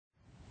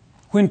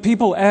When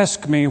people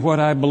ask me what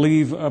I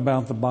believe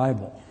about the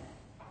Bible,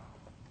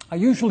 I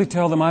usually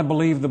tell them I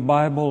believe the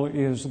Bible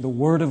is the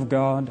Word of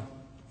God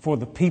for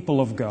the people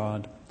of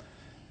God,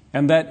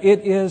 and that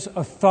it is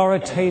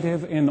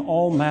authoritative in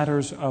all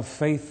matters of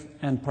faith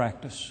and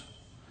practice.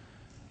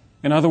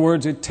 In other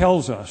words, it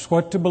tells us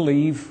what to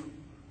believe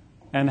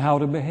and how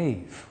to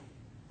behave.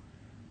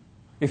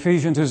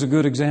 Ephesians is a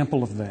good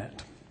example of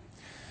that.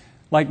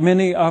 Like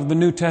many of the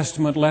New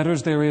Testament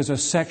letters, there is a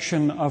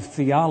section of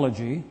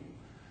theology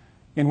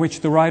in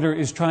which the writer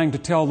is trying to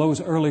tell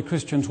those early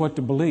Christians what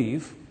to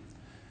believe,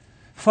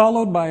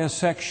 followed by a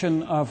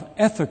section of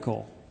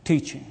ethical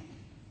teaching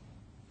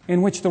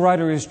in which the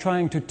writer is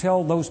trying to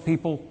tell those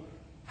people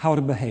how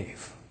to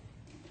behave.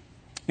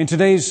 In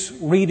today's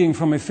reading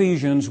from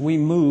Ephesians, we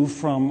move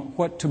from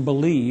what to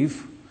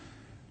believe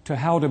to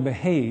how to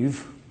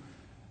behave,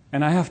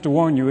 and I have to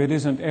warn you, it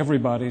isn't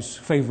everybody's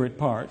favorite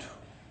part.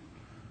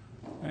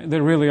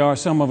 There really are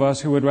some of us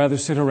who would rather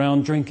sit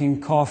around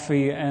drinking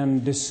coffee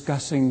and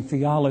discussing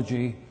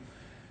theology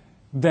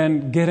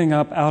than getting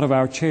up out of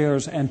our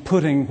chairs and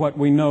putting what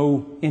we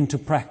know into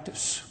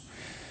practice.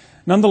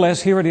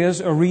 Nonetheless, here it is,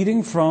 a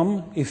reading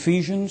from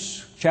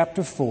Ephesians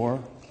chapter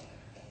 4,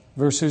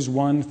 verses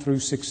 1 through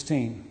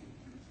 16.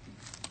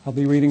 I'll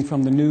be reading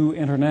from the New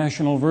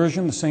International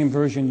Version, the same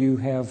version you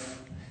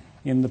have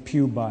in the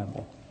Pew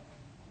Bible.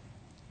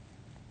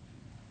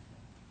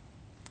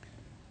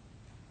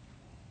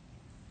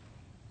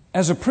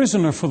 As a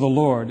prisoner for the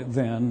Lord,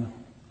 then,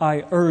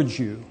 I urge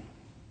you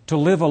to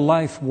live a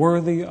life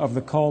worthy of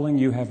the calling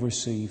you have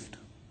received.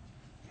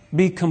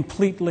 Be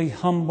completely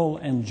humble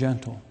and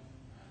gentle.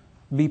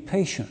 Be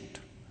patient,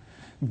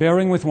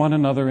 bearing with one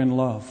another in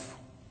love.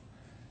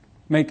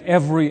 Make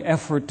every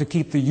effort to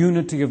keep the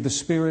unity of the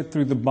Spirit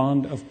through the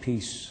bond of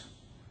peace.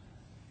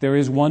 There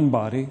is one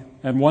body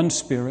and one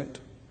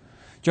Spirit,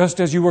 just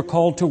as you were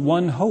called to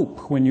one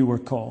hope when you were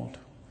called.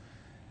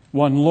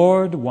 One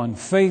Lord, one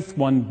faith,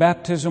 one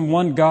baptism,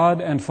 one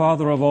God and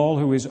Father of all,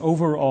 who is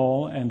over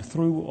all and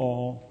through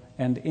all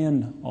and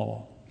in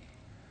all.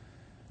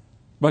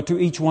 But to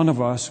each one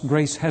of us,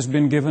 grace has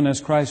been given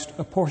as Christ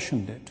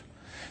apportioned it.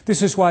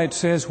 This is why it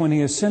says, when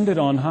He ascended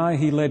on high,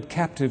 He led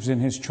captives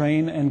in His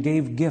train and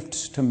gave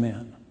gifts to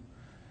men.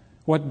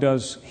 What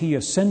does He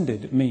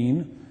ascended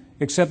mean,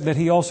 except that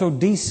He also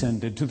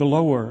descended to the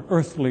lower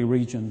earthly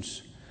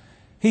regions?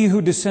 He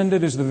who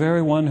descended is the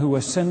very one who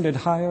ascended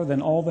higher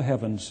than all the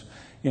heavens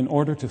in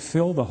order to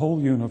fill the whole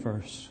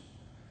universe.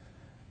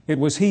 It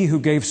was He who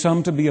gave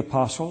some to be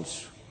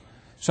apostles,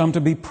 some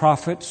to be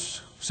prophets,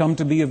 some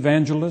to be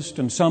evangelists,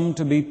 and some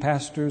to be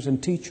pastors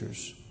and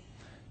teachers,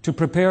 to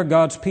prepare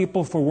God's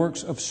people for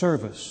works of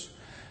service,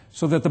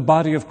 so that the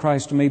body of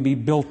Christ may be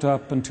built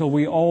up until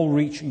we all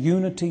reach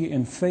unity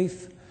in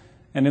faith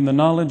and in the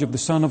knowledge of the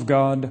Son of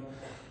God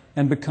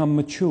and become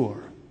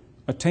mature,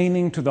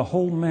 attaining to the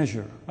whole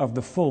measure of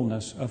the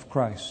fullness of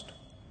Christ.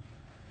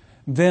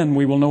 Then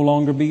we will no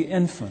longer be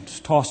infants,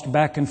 tossed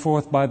back and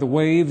forth by the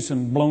waves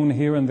and blown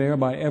here and there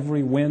by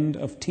every wind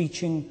of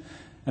teaching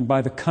and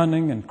by the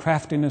cunning and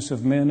craftiness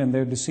of men and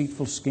their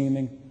deceitful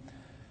scheming.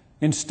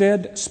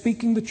 Instead,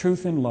 speaking the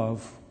truth in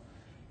love,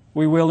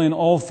 we will in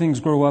all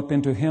things grow up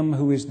into Him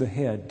who is the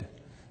head,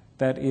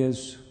 that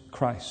is,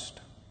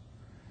 Christ.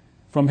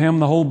 From Him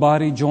the whole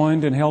body,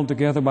 joined and held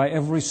together by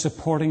every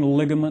supporting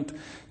ligament,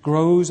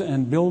 grows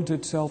and builds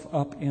itself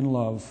up in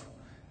love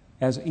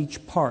as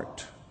each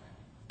part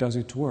does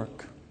its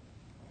work.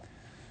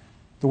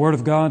 The Word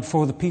of God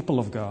for the people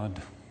of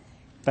God.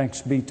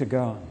 Thanks be to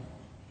God.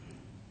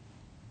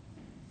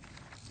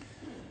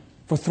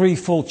 For 3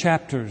 full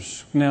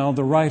chapters now,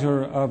 the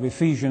writer of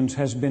Ephesians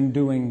has been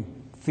doing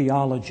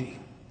theology,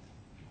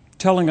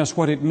 telling us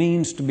what it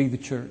means to be the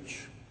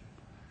church.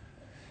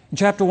 In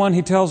chapter 1,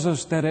 he tells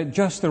us that at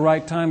just the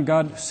right time,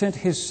 God sent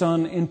His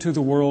Son into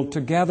the world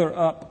to gather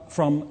up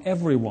from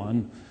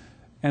everyone,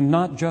 and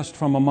not just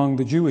from among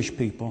the Jewish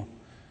people,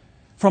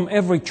 from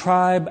every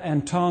tribe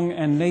and tongue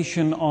and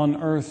nation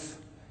on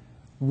earth,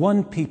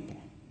 one people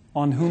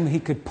on whom He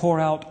could pour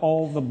out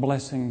all the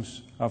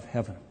blessings of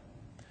heaven.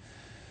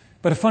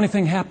 But a funny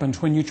thing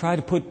happens when you try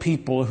to put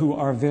people who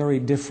are very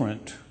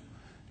different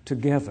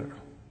together.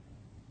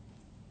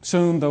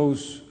 Soon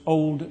those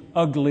old,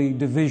 ugly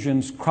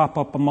divisions crop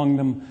up among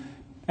them,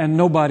 and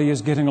nobody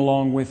is getting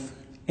along with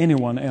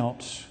anyone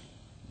else.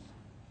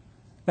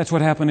 That's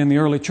what happened in the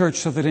early church,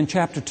 so that in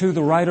chapter 2,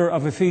 the writer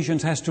of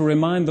Ephesians has to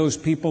remind those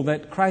people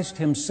that Christ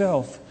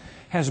Himself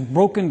has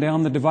broken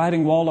down the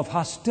dividing wall of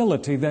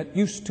hostility that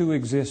used to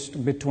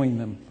exist between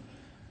them,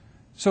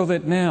 so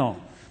that now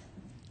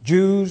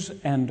Jews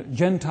and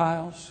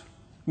Gentiles,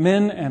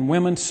 men and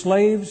women,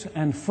 slaves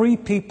and free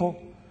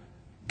people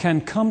can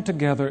come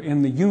together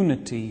in the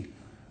unity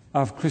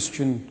of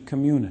Christian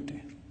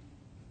community.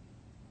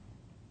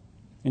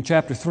 In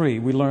chapter 3,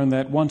 we learn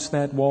that once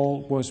that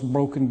wall was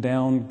broken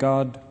down,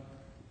 God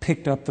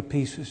picked up the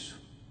pieces,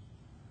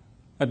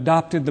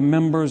 adopted the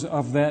members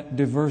of that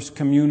diverse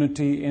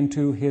community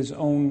into His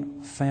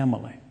own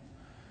family,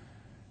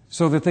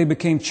 so that they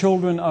became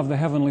children of the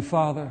Heavenly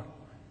Father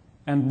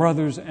and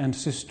brothers and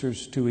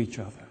sisters to each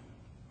other.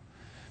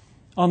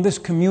 On this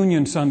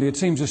Communion Sunday, it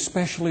seems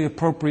especially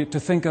appropriate to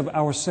think of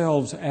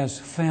ourselves as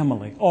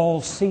family,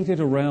 all seated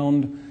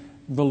around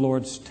the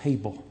Lord's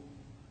table,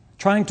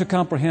 trying to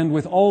comprehend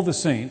with all the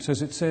saints,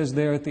 as it says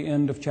there at the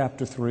end of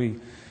chapter 3,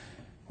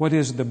 what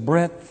is the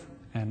breadth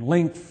and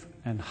length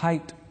and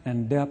height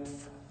and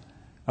depth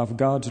of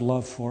God's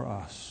love for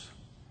us.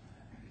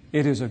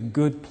 It is a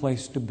good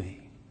place to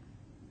be,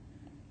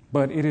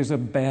 but it is a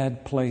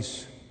bad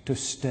place to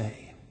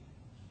stay.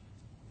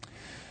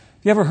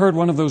 You ever heard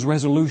one of those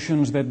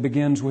resolutions that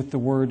begins with the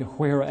word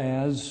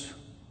whereas?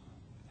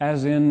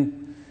 As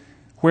in,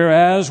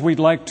 whereas we'd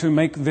like to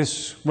make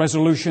this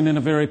resolution in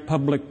a very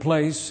public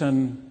place,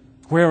 and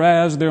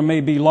whereas there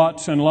may be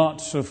lots and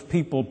lots of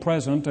people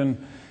present,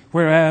 and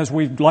whereas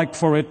we'd like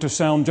for it to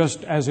sound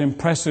just as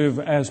impressive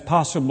as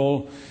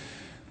possible,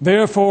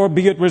 therefore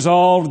be it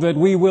resolved that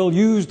we will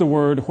use the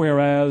word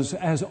whereas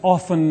as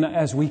often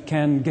as we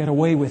can get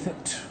away with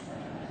it.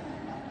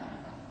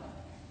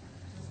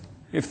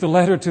 If the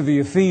letter to the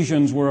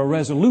Ephesians were a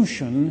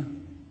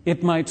resolution,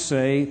 it might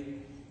say,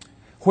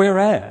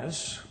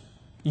 whereas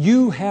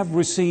you have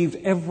received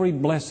every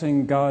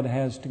blessing God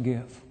has to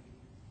give,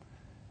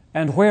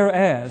 and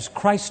whereas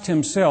Christ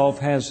Himself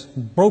has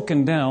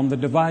broken down the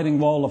dividing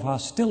wall of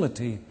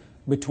hostility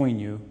between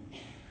you,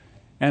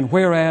 and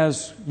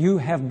whereas you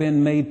have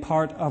been made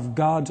part of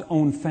God's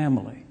own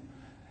family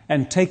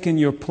and taken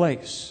your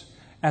place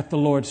at the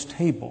Lord's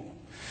table,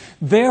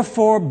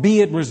 therefore be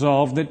it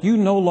resolved that you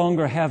no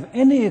longer have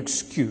any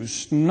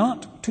excuse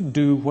not to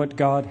do what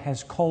God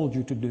has called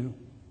you to do.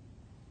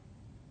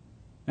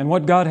 And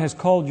what God has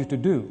called you to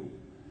do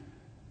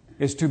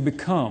is to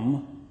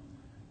become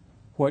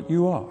what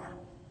you are.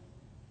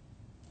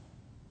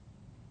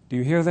 Do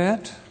you hear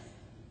that?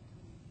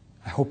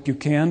 I hope you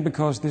can,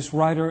 because this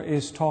writer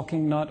is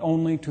talking not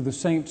only to the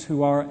saints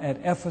who are at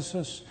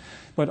Ephesus,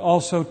 but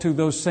also to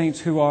those saints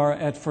who are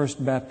at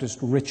First Baptist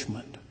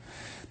Richmond.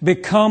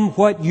 Become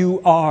what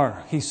you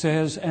are, he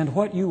says, and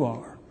what you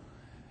are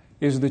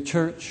is the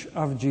church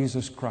of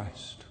Jesus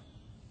Christ.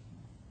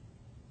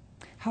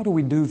 How do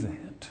we do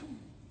that?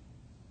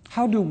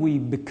 How do we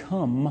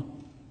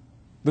become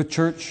the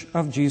church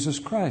of Jesus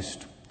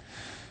Christ?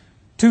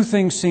 Two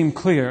things seem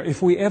clear.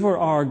 If we ever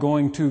are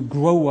going to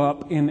grow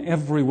up in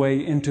every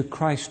way into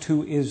Christ,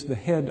 who is the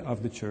head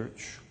of the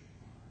church,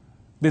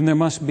 then there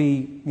must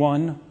be,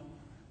 one,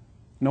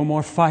 no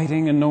more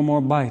fighting and no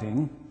more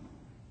biting,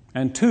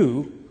 and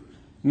two,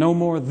 no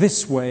more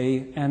this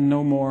way and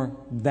no more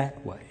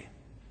that way.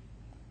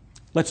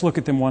 Let's look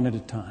at them one at a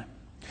time.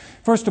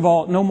 First of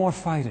all, no more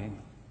fighting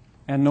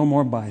and no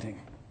more biting.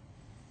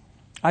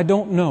 I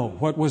don't know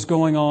what was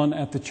going on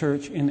at the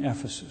church in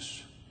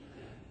Ephesus,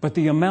 but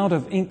the amount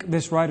of ink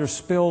this writer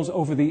spills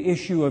over the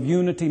issue of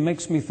unity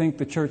makes me think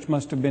the church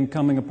must have been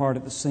coming apart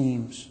at the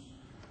seams.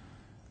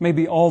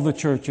 Maybe all the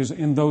churches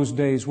in those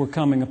days were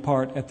coming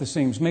apart at the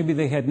seams. Maybe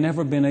they had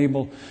never been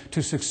able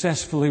to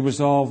successfully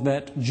resolve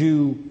that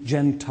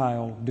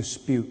Jew-Gentile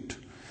dispute.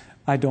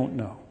 I don't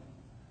know.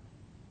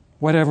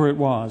 Whatever it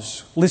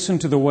was, listen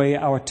to the way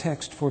our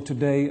text for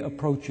today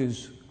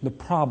approaches the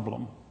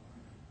problem.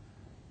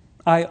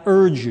 I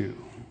urge you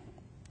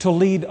to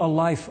lead a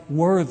life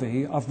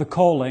worthy of the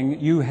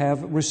calling you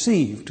have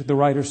received, the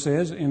writer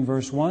says in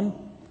verse 1.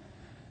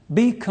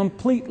 Be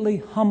completely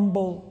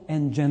humble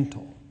and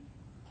gentle.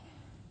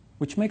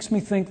 Which makes me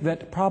think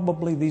that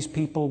probably these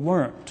people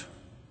weren't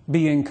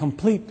being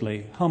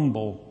completely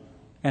humble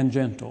and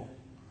gentle.